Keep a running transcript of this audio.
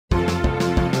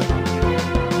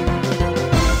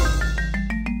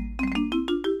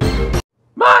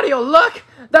Mario, look!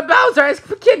 The Bowser has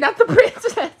kidnapped the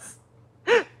princess!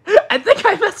 I think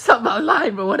I messed up my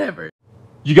line, but whatever.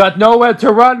 You got nowhere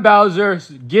to run, Bowser.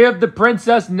 Give the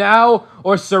princess now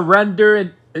or surrender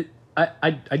and...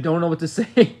 I don't know what to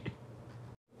say.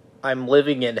 I'm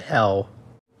living in hell.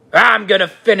 I'm gonna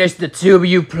finish the two of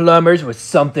you plumbers with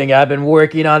something I've been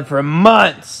working on for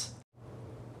months.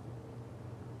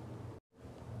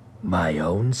 My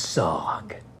own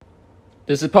song.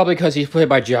 This is probably because he's played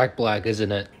by Jack Black,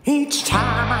 isn't it? Each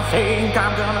time I think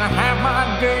I'm gonna have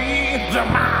my day, the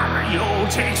Mario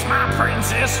takes my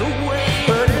princess away.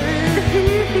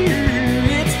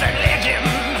 It's the legend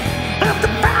of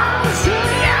the Bowser.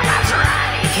 Yeah, that's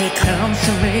right. He comes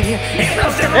to me.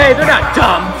 Hey, they're not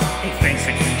dumb. He thinks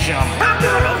he can jump. I'm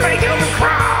gonna make him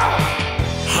crawl.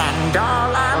 And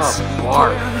all I'm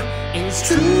saying is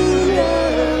true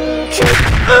love.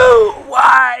 Oh,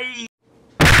 why?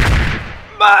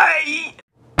 My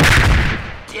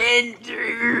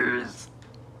tenders.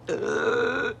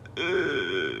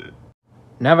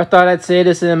 Never thought I'd say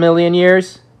this in a million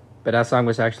years, but that song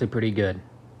was actually pretty good.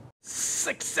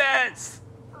 Success.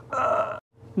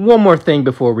 One more thing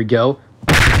before we go.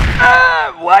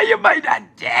 Why am I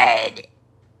not dead?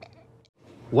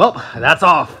 Well, that's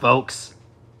all, folks.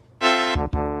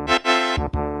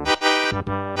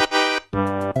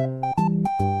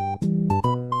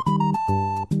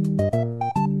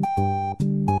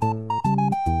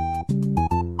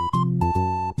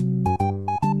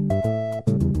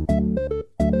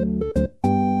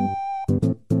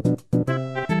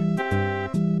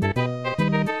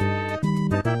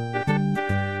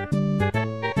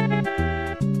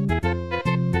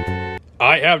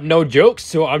 I have no jokes,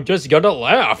 so I'm just gonna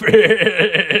laugh.